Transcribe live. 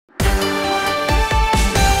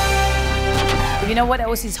You know what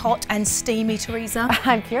else is hot and steamy, Teresa?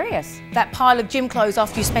 I'm curious. That pile of gym clothes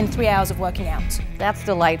after you spend 3 hours of working out. That's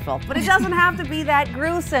delightful. But it doesn't have to be that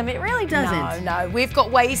gruesome. It really doesn't. No, we've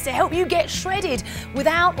got ways to help you get shredded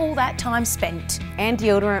without all that time spent. And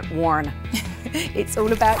deodorant worn. It's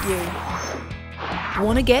all about you.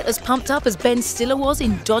 Want to get as pumped up as Ben Stiller was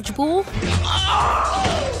in Dodgeball?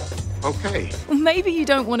 Okay. Maybe you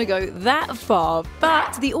don't want to go that far,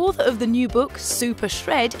 but the author of the new book, Super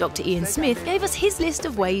Shred, Dr. Ian Smith, gave us his list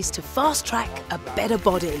of ways to fast-track a better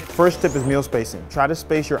body. First tip is meal spacing. Try to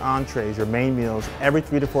space your entrees, your main meals, every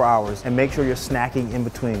 3 to 4 hours, and make sure you're snacking in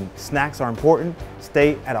between. Snacks are important.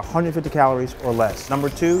 Stay at 150 calories or less. Number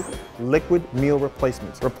 2, liquid meal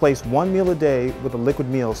replacements. Replace one meal a day with a liquid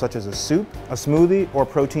meal such as a soup, a smoothie, or a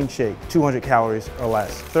protein shake, 200 calories or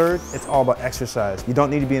less. Third, it's all about exercise. You don't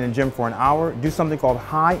need to be in the gym for an hour. Do something called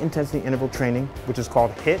high intensity interval training, which is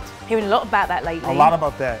called HIIT. Hearing a lot about that lately. A lot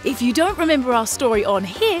about that. If you don't remember our story on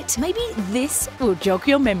HIIT, maybe this will jog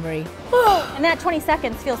your memory. And that 20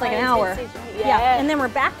 seconds feels like an hour. Yeah, and then we're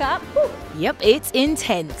back up. Yep, it's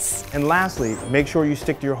intense. And lastly, make sure you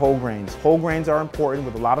stick to your whole grains. Whole grains are important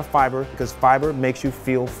with a lot of fiber because fiber makes you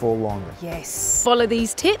feel full longer. Yes. Follow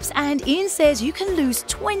these tips and Ian says you can lose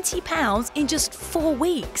 20 pounds in just 4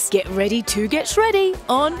 weeks. Get ready to get shreddy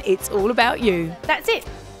on It's All About You. That's it.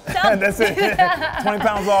 Done. That's it. 20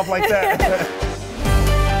 pounds off like that.